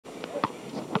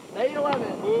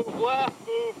8-11. Move left,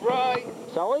 move right.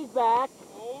 Sully's back.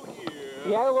 Oh, yeah.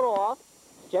 He had a little off.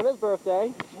 It's Gemma's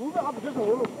birthday. Move it up just a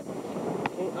little bit.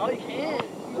 No, you can't.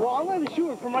 Well, I'm going to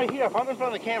shoot it from right here. If I'm in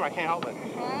front of the camera, I can't help it.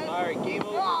 All right, game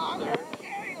over, sir.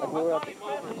 I'll move it up.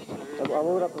 I'll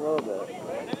move it up a little bit.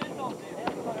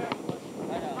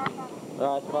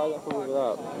 Alright, so I have to move it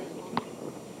up.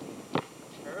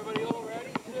 Everybody all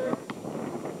ready, sir?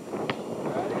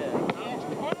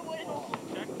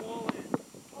 Check ball in.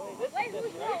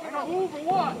 Move or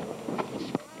what?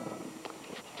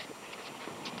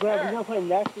 Brad, you're going to play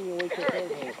next and you wait till third.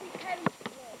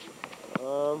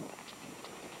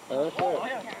 I'm not sure.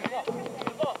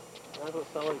 That's what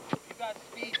Sully. You got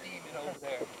speed demon over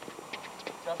there.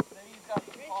 Justin, he's got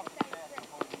the off the fast.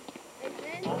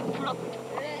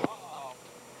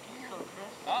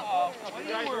 Uh-oh. What are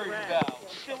you worried about? You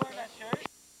still wearing that shirt?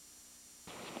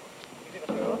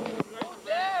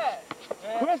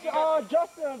 Chris,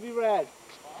 Justin will be red.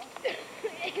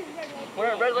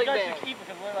 We're a red leg band. You guys should keep it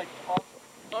because we're like awesome.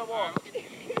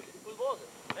 Whose ball is it?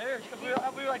 There, because we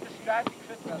were like the scratchy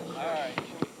Chris brothers. Alright,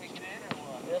 should we take it in or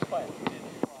what? Yeah, let's play it. You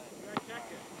gotta check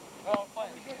it. No, play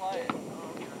it. Let's play it.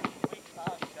 Wait,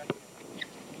 stop, check it.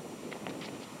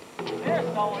 There,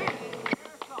 Sully.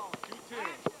 There, Sully. 2-2.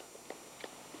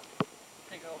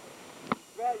 Take it over.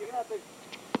 Brad, you're going to have to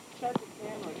check the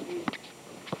camera, please.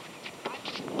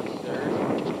 Sir.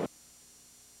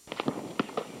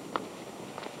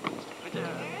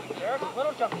 There's a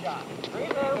little jump shot. Bring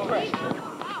it there, Chris.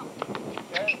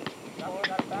 Okay. Now we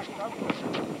got back up.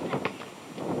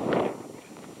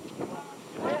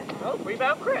 Oh,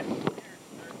 rebound, Chris.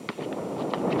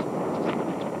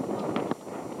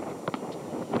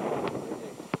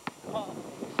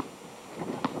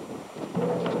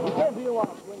 You can't be a lot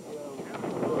of wind,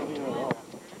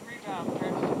 Rebound,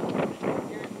 Chris.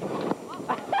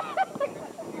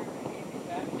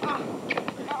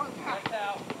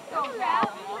 That's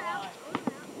out.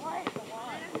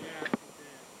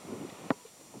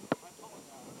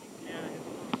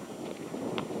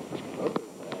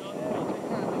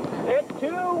 It's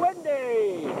too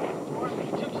windy.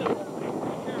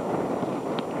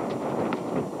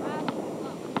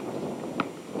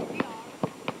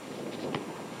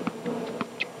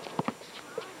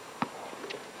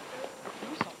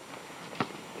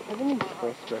 I think it's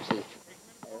Chris versus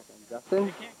Eric and Justin.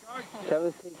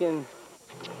 Kevin's taking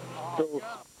Phil's.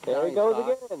 There he goes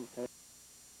again.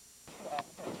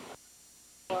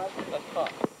 That's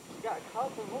tough. You got a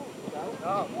couple moves, guys.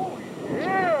 Oh,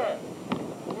 Yeah!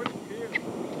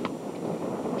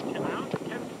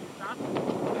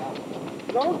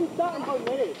 Don't be starting for me.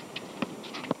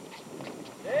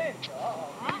 there you go.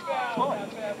 Rebound.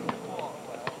 That's basketball.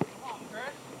 Come on,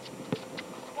 Chris.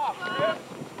 Come on, Chris.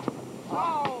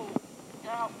 Oh.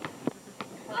 Out.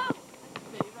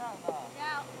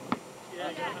 See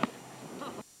that?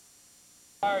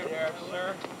 All right, there,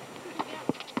 sir.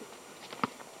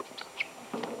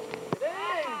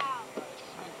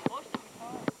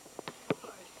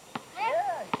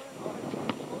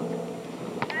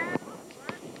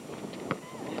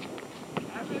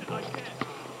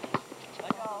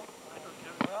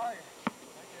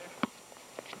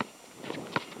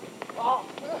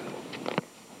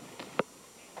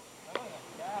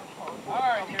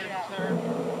 Alright, here, sir.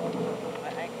 My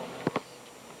ankle.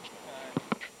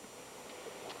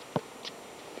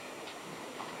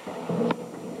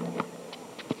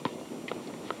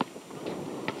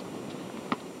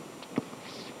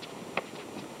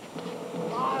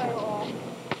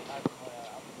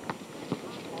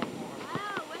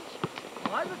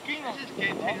 Why the king is this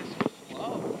game taking so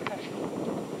slow?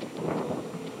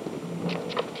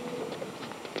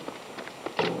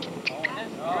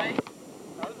 That's right.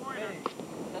 That's right.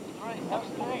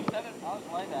 7-4. I was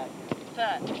like that. What's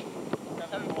that?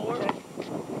 7-4?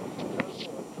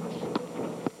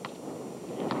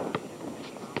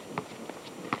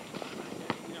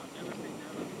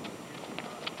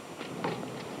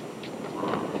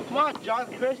 Come on, John.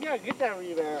 Chris, you got to get that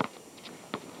rebound.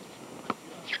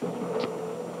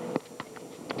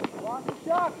 Watch the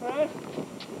shot, Chris.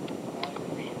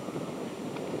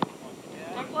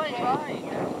 I'm playing Ryan.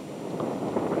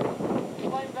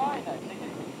 You're playing Ryan. I think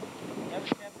never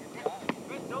champion Ryan.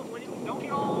 Chris, don't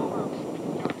get all over him.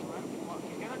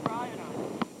 You gotta try it on him.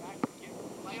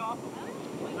 Lay off him.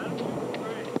 Let him shoot the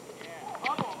three. Yeah.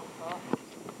 Bubble.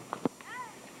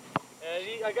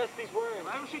 I guess he's worried.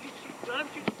 Let him shoot the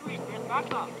three. Chris,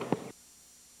 back up.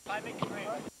 Try to make it great.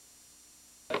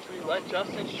 Should we let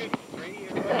Justin shoot 3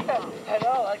 or I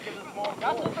know, that gives us more.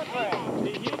 Justin's a friend.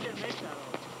 He didn't make that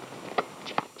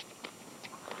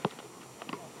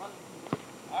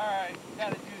Alright,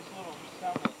 gotta do this little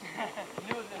something.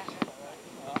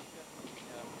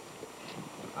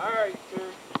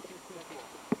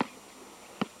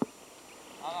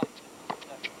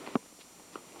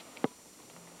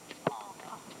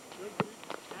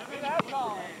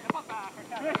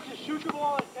 Shoot the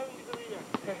ball at Kevin, the leader.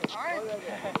 Alright,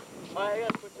 I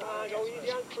gotta switch on. Go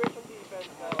easy on Chris on defense.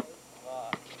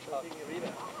 So he can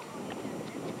rebound.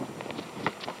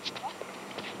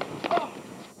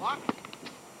 What?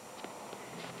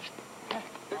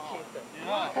 13 seconds.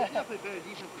 Yeah, he's definitely better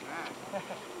defense than that.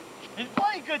 He's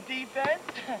playing good defense.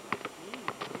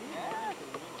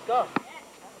 Go.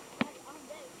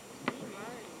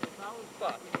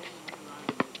 Fuck.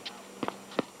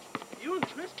 You and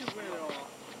Chris can win it all.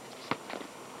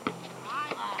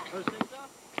 Those things up?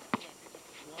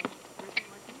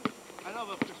 I know,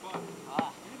 but Chris won.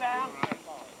 Rebound. Where?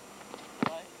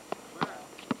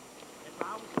 If I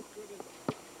was as good as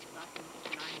back in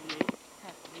 98,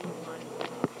 he was mine.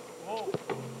 Whoa.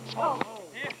 Whoa.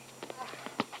 Here.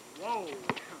 Whoa.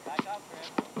 Back up, Chris.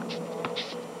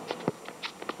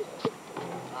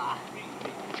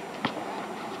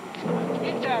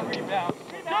 Get that rebound.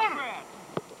 Rebound, Chris.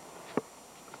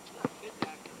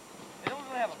 They don't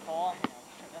really have a ball hand.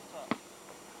 That's what.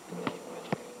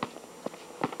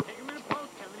 Take him in the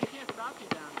post, Kevin. He can't stop you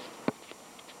down there.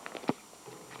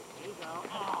 There you go.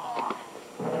 Oh.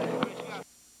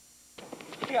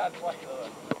 You gotta play though.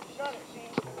 Shut it, see?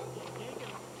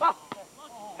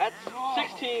 That's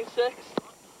 16-6.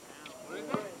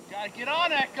 Gotta get on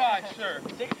that guy, sir.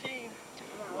 16.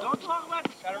 Don't talk about the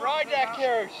Gotta score. ride that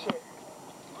carriage, sir.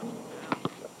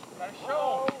 Gotta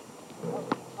show him.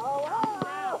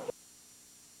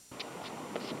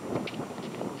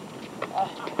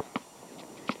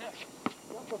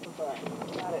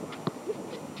 Got it.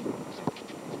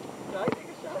 Can I take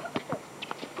a shot?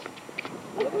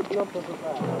 Jump up the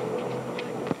back.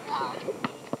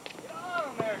 Get on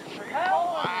him there, sir.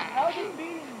 How's he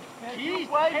beating you? He's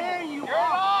tearing you up.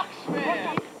 You're an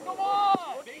Oxman. Come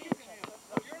on.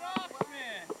 You're an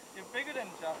Oxman. You're bigger than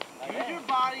Justin. Use your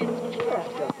body and push it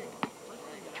out.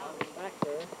 Back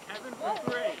there. Kevin for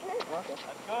 3. Okay.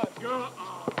 That's good. Go.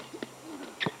 Oh.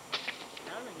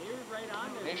 Kevin, he was right on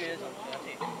there. Maybe it is.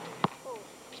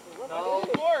 No, of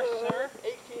course, sir.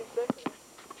 18-6.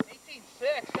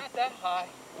 18-6. Not that high.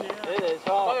 Yeah. It is.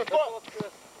 Oh. Other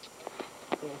foot.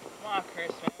 Come on,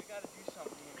 Chris, man. We gotta do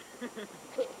something.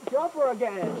 Jumper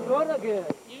again. Good again.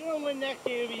 You're going to win next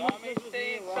year, but you Want me to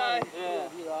stay inside?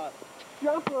 Yeah.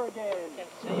 Jumper again.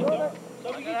 So if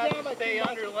I'm you gonna get have down by to stay 2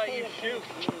 under and let you shoot.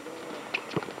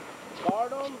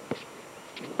 Guard him.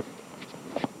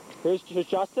 Here's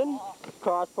Justin.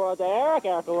 Cross for to Eric.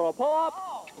 Eric a little pull up.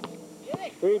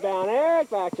 Rebound Eric.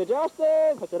 Back to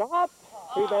Justin. Puts it up.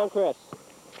 Rebound Chris.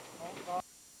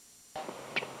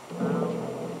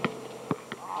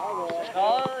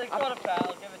 Oh, they got a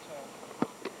foul. Give it to him.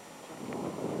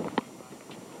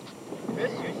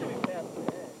 Chris, you should be past the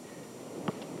head.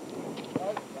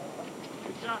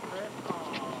 Good shot, Chris. Oh.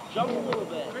 Jump a little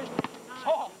bit. Chris,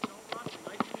 Oh. don't rush him.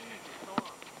 Nice and easy.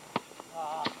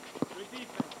 Soft. Good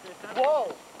defense, Chris. That's Whoa!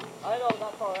 I know,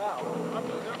 not far out. Up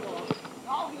to their ball.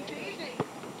 No, he saved it.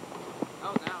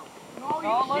 Oh, now. No,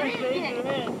 No, let you me saved save it. it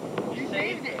in. You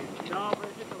saved it. No, but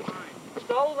it's just a line.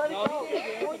 So, let it No, go. he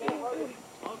did.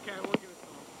 Okay, we'll give it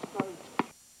to him.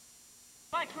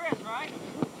 Like Chris, right?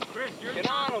 Chris, you're Get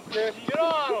on him, Chris. Get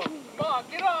on him. Come on,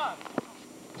 get on.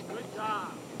 good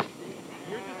job.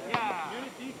 You're the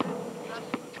defense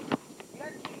specialist. You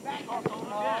gotta keep back.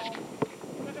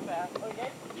 Look at that.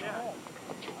 Okay. Yeah.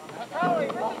 Charlie,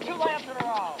 this is 2 layups in a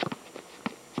row.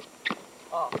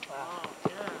 Oh, wow. Oh,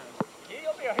 yeah.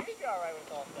 He'll be alright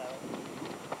with all that.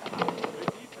 Good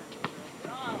defense, Chris.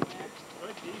 Get on, man.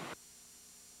 Good defense.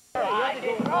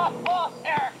 Oh,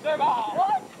 Eric, they're ball.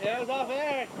 What? Yeah, it was off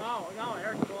Eric. No,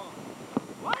 Eric's ball.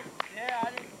 What? Yeah, I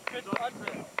didn't. Chris touched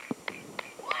it.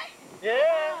 What?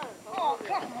 Yeah. Oh,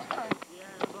 come on.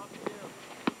 Yeah, it was off you.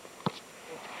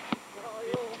 Oh, you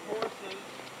little horses.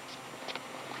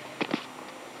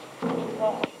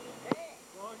 Oh.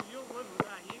 Well, you'll live with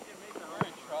that. You can make that. We're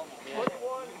in trouble.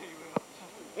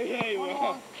 Yeah, you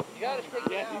will. You gotta take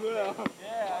Yes, it you out. will.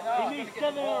 Yeah, I know. He needs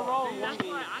 7 in a row. See, that's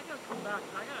why I gotta come back.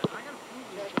 I gotta prove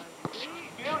these guys. See,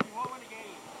 Bill, you won't win the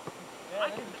game. Yeah, I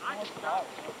can stop.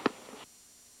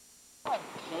 No,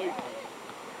 you can't.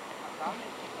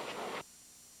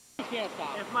 You can't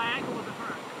stop. If my ankle wasn't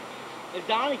hurt. If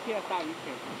Donnie can't stop, you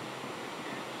can't.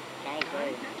 Donnie's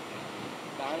ready.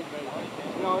 Donnie's ready.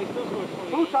 No, he still scores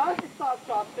 28. Who tries to stop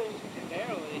Justin?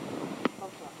 Barely.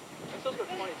 This still scored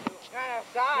 22.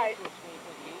 Outside.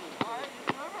 Alright,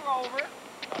 never over.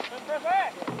 That's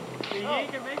perfect. See, he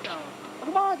can make that one.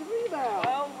 Come on, rebound.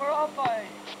 Well, we're up by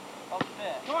a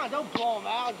bit. Come on, don't blow him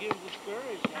out. Give him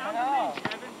discouraged. Count know. him in,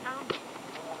 Kevin. Count him.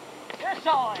 You're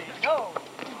solid. Go.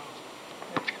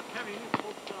 Kevin, you need to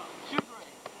pull stuff. Shoot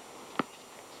right.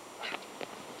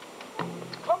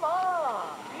 Come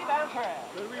on. Rebound.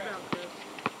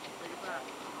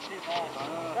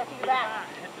 it back.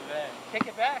 Hit the van. Kick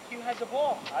it back. You had the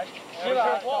ball. Give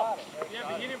the it. ball. Yeah,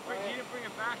 but he didn't bring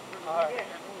it back. All right.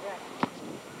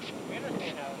 We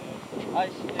understand how it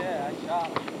is. I shot.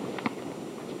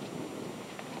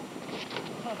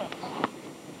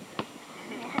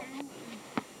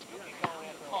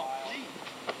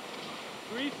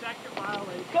 Three-second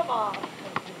violation. Come on.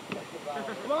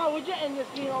 Come on, would you end this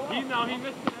game alone? He missed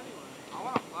it anyway. I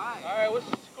want to fly. All right, what's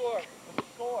the score?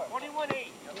 21-8. 21-8.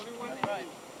 All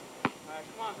right,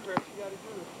 come on, Chris. You got to do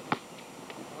this.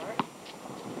 All right?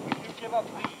 You give up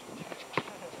lead.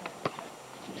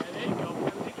 Yeah, there you go.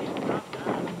 They can't stop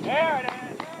that. There it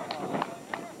is.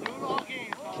 Do it all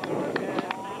games.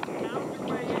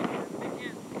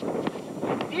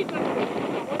 Defense is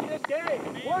going to win this game.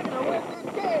 We're going to win this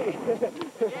game.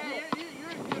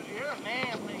 You're a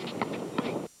man, please.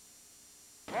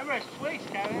 Remember Twigs,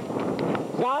 Kevin.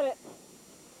 Got it.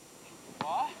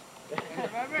 What?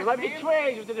 Remember? Let me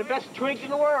Twigs. They're the best Twigs in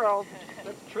the world.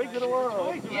 Best Twigs in the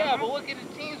world. Yeah, but look at the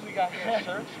teams we got here,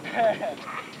 sir.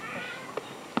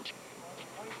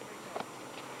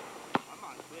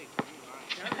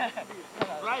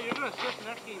 Right, you're going to assist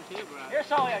next game too, bro. Here's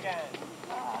Sully again.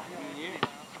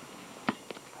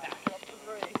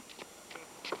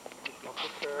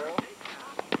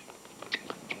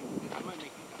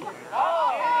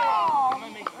 Oh! I'm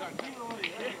going to make you start.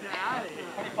 Get out of here.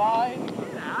 25.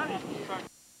 Get out of here.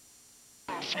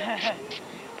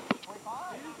 25?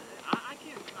 I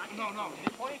can't. No.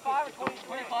 25 or 20?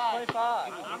 25.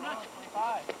 25. I'm not. 25.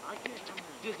 I can't come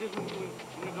here. Just when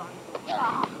you're gone.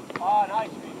 Oh,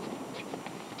 nice.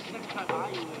 Next time I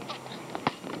you win.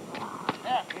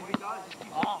 Yeah. If he does, just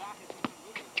keep Ah. back.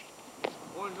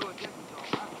 Or do it different.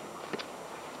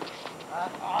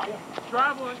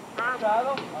 Traveling.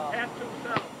 Travel? Pass to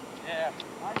himself. Yeah.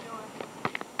 I knew it.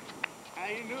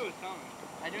 You knew it was coming.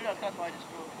 I knew that, that's why I just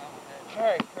threw it down. All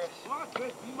right, Chris. Come on,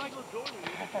 Chris. Be Michael Jordan.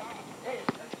 There you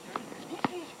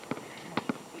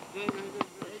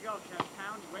go, Kev.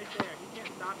 Pound right there. He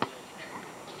can't stop it.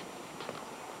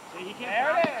 See, he can't There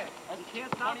stop it is. He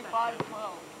can't stop 25 that.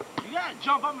 12. You gotta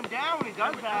jump up and down when he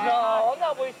does that. No, I'm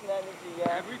not wasting energy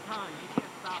yet. Every time. He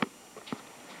can't stop it.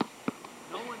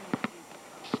 No one in the team.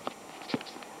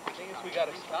 I think we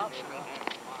gotta stop it.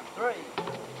 3.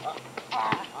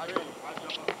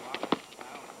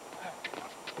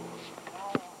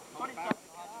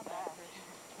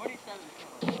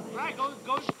 Right, go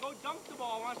dunk the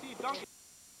ball. I want to see you dunk it.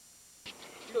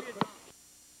 You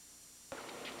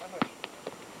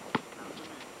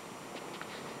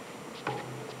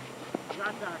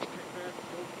got that, Chris.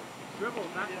 Dribble,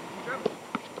 not dribble.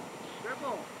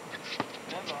 Dribble.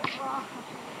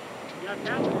 You got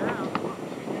that now.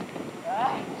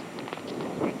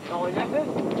 Sully misses.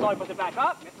 Sully puts it back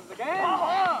up. Misses again.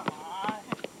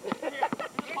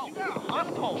 You got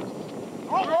hustle.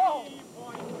 Oh!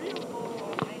 3-point field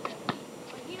goal.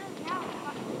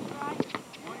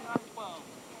 29-12.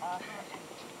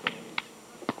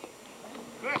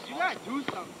 Chris, you gotta do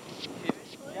something.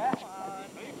 Yeah.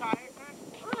 Are you tired, Chris?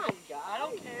 I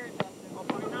don't care, Justin. Oh,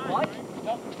 49, What?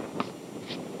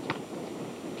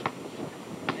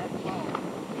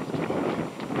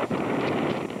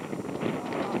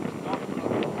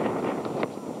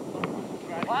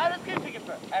 right? Wow, this game's taking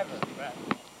forever.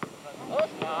 Oh,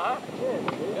 it's not.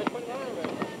 That's 29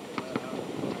 already.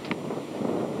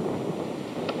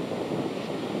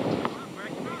 Come on,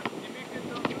 Greg, come on. You make this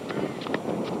up.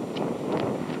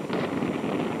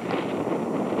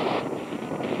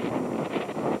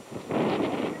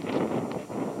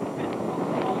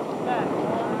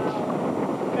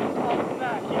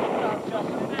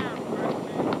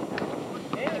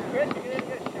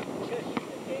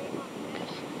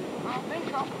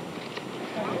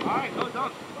 Alright, go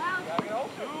dunk.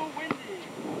 Too windy.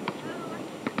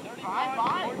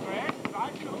 5-5, Chris.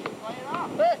 5-2. Play it up.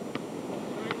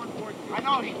 31-14. I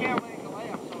know he can't make a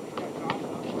layup, so he got dropped.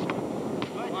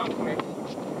 Go ahead, dunk, Chris.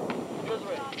 Just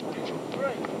right.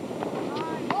 Right.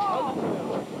 Oh!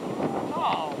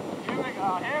 Here we go.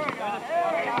 Here we go. Here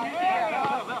we go. Here we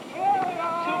go.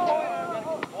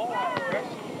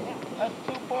 That's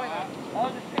 2-pointer. That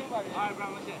was a 2 by me. Alright, bro,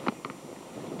 what's it?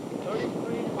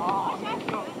 33. Oh, let's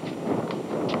go.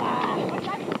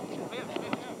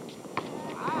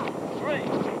 3.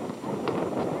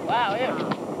 Wow, yeah.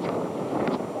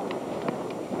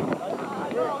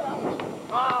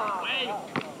 Wait.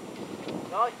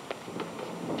 Nice.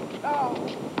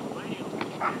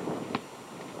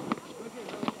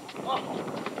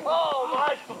 Oh,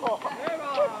 my fault.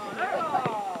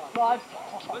 My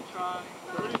fault. Good try.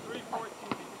 33-14.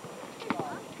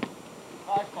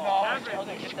 My fault. Average.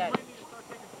 Okay, get that. You might need to start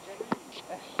taking some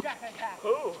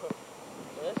Who?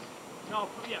 Chris. No,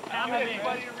 yeah, I pound need them in.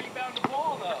 anybody to rebound the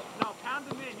ball, though. No, pound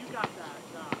them in. You got that.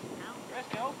 Pound. Chris,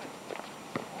 get open.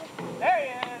 There he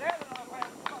is. There's another one.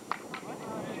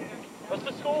 What's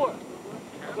the score?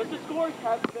 What's the score,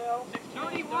 Cabell?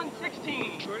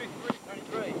 31-16.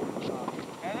 33.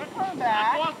 And they're coming Back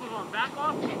back. off of them. Back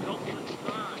off of them. Don't let them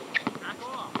try. Back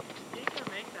off. You ain't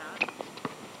gonna make that.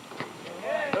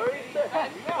 36.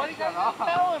 What are you guys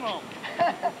telling them?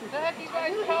 What the heck are you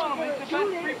guys telling him? He's the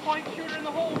best three-point shooter in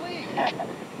the whole league.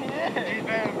 He's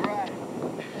very bright.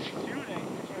 Shooting.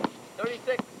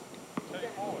 36.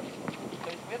 34.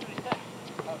 36.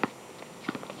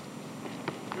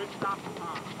 Good stop for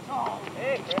Tom. Oh,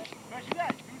 Hey, Chris. Chris, you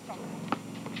gotta do something.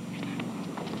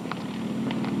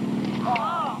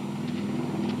 Oh!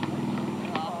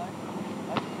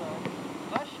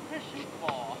 Let Chris shoot the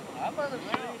ball. I'm on the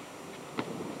shoot.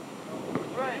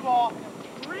 Three ball.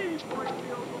 3-point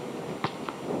field goal.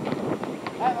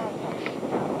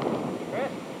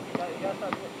 Chris, you got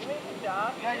something. You made the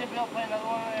shot. You guys just be able to play another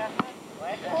one after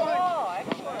that? Oh,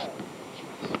 excellent.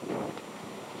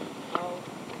 So,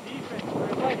 defense.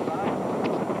 Good play, Brian.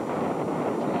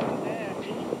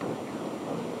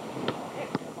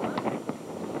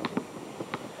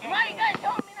 Why you guys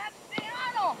telling me not to stay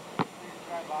on him?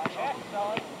 Pass it,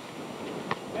 Sully.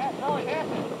 Pass, Sully, pass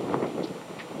it.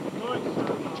 Good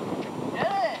shot.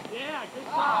 Yeah. Yeah, good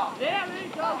shot. Yeah, there you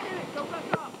go. Get it. Go back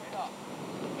up.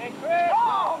 Hey, Chris.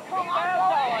 Oh, come on,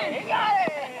 Sully. He got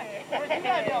it. You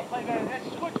gotta be able to play better. That's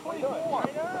score 24.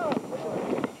 I know.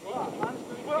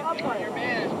 We're up on your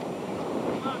man.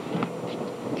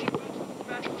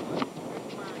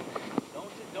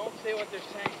 Don't say what they're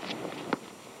saying.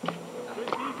 Good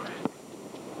defense.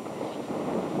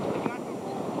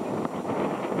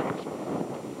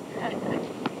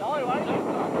 Sully, why don't you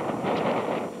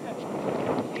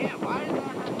Yeah, why is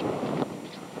that?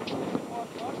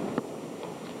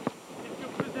 Get your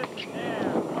position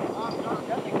there.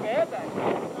 nothing bad back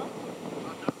there?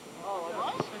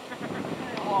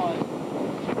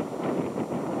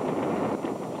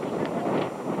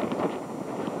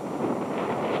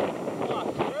 Come on,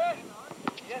 Chris.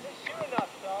 He doesn't shoot enough,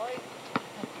 Sully.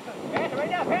 Pass it right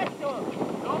now. Pass it to him.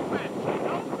 Don't fit.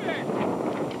 Don't fit.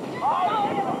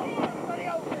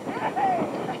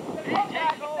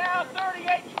 Now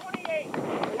 38-28.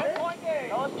 1-point game.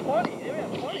 No, it's 20. They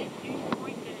have 20.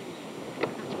 18-point game.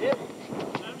 Yep.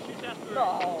 Let him shoot that three.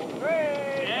 No,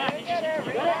 Chris. Yeah, he Get it. should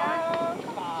Rebound.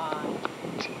 Come on.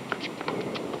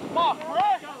 Come on,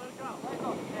 Chris. Let it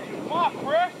go. Come on,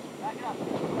 Chris.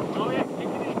 Oh, yeah. Kick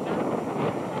it in.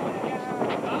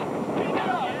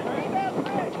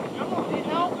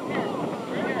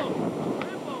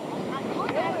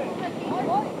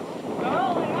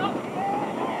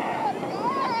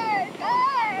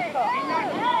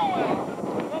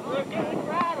 We're getting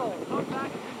rattled. Come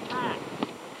back and pass.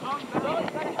 Come back. Sully,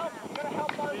 you gotta help. You gotta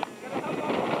help us. You gotta help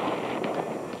us.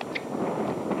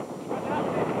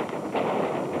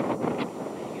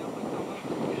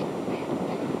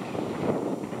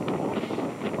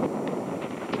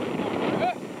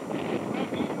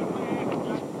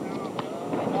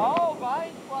 No,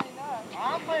 Ryan's playing that.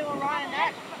 I'm playing with Ryan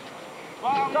next.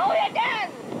 Sully again.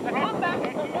 Come back.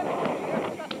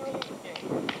 You got the rules of the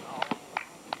game.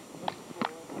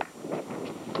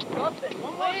 Nothing.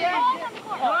 One more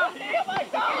Get my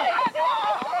Sully.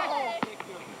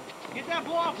 Get that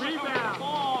ball. Rebound.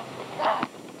 Ball.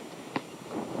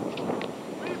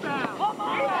 Rebound. Come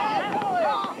on,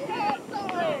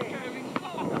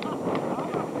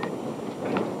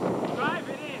 Drive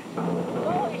it in.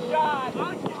 Sully shot.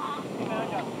 Dunk it.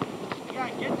 You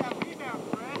gotta get that rebound,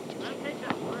 Chris. Let's take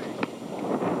that three.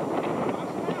 Box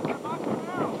it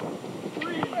out.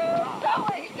 Three.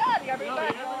 Sully, he got it. No, Every you're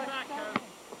back. every back, Kevin.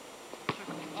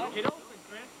 Get open,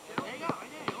 Chris. Get open. There you go,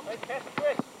 right there. Let's pass to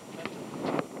Chris.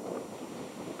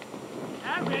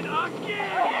 Evan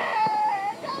again.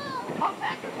 Come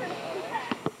back to this.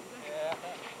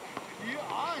 You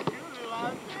are doing a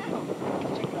lot too.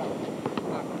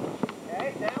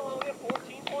 Okay, now only a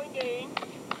 14-point game.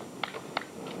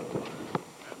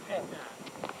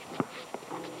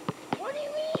 What do you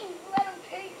mean? Let him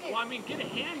take it. Well, I mean, get a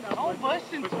hand up. Don't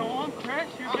listen to him, Chris.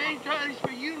 You're being trying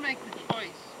for you to make the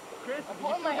choice. Chris, I'm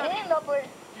putting my hand up, but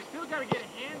you still got to get a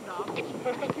hand up.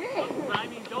 But I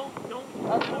mean, don't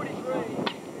That's 43.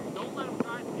 don't let him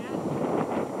try to get.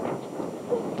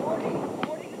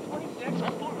 40 to 26.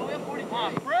 That's 40. We have 43. come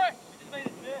on, Chris. We just made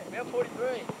it big. We have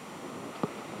 43.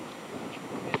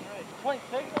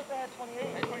 26? I thought they had 28. They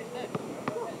had 26.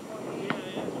 Yeah,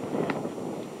 yeah.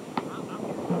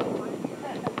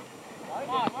 Come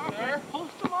on, sir.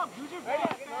 Post him up. Use your Right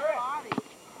fast now, body.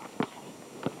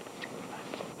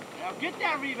 Yeah, Get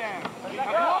that rebound. Come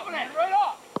Open it. Right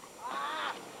off.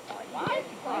 What?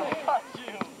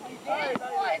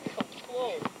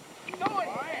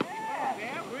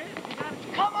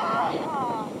 Come on!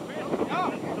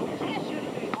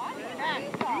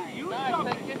 You Nice,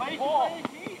 something. then get the Play ball.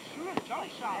 Shoot a jump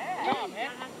shot. Come on,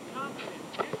 man.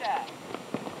 Do that.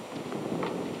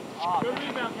 Good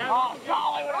rebound, Kevin. Oh,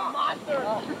 Solly with a monster.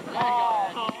 There you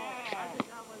go.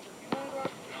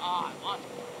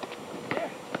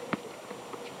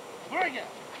 Bring it.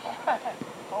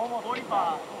 Almost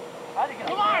 45. How'd you get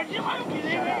Come on, you might believe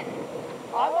it.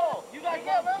 Oh, You guys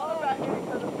get back here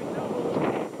because of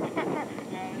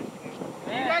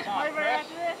You guys play right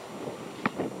after this?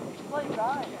 Play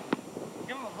guy.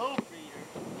 Give him a little breather.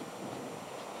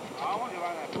 I want to go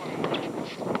on that corner.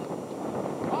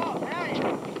 Oh, hey!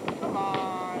 Come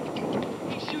on.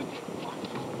 He shoots it.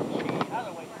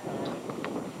 Other way.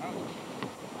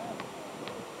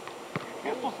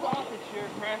 Triple stoppage here,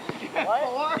 Chris.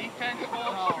 What? Defense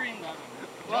full stream.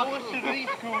 Welcome to these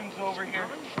coons over here.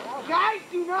 Guys,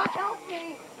 do not help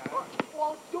me!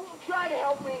 Well, don't try to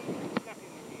help me.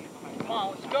 Come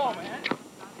on, let's go, man.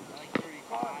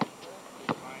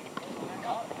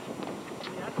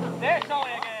 There's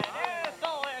Sully again. There's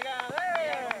Sully again.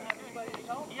 There.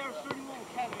 He has 31 with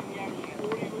Kevin. He has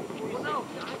 40 with 46.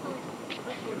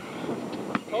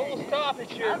 Total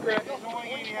stoppage here, Chris. That's the only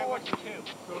game he had was 2.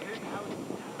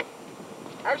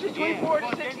 Actually, 24 to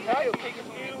 62.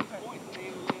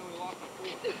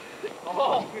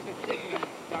 Oh.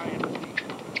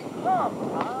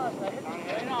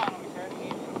 Come on.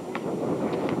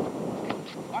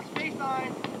 Watch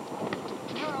baseline.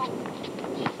 No.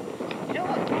 Kill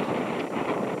it.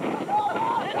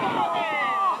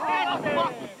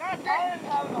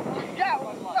 Yeah,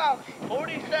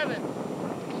 47.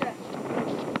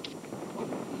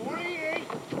 48,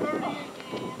 30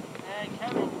 and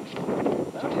Kevin.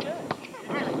 That was good.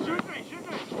 Shoot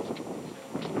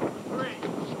three.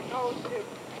 No, it's two.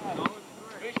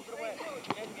 Fish it away.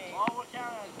 All what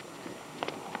counts.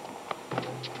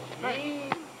 That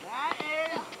is.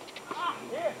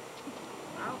 Here.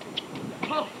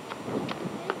 Oh.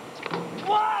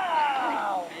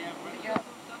 Wow. Yeah, pretty good.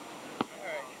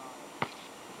 Alright.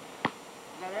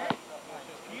 Is that it?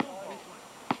 Beautiful.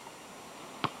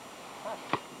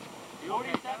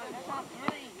 47, that's not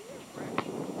 3.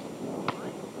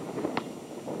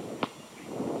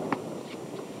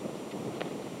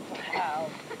 Wow.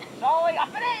 Sully,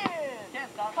 up and in.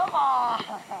 Come on.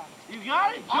 You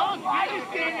got it, John. You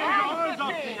just stand your arms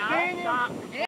up. Stop.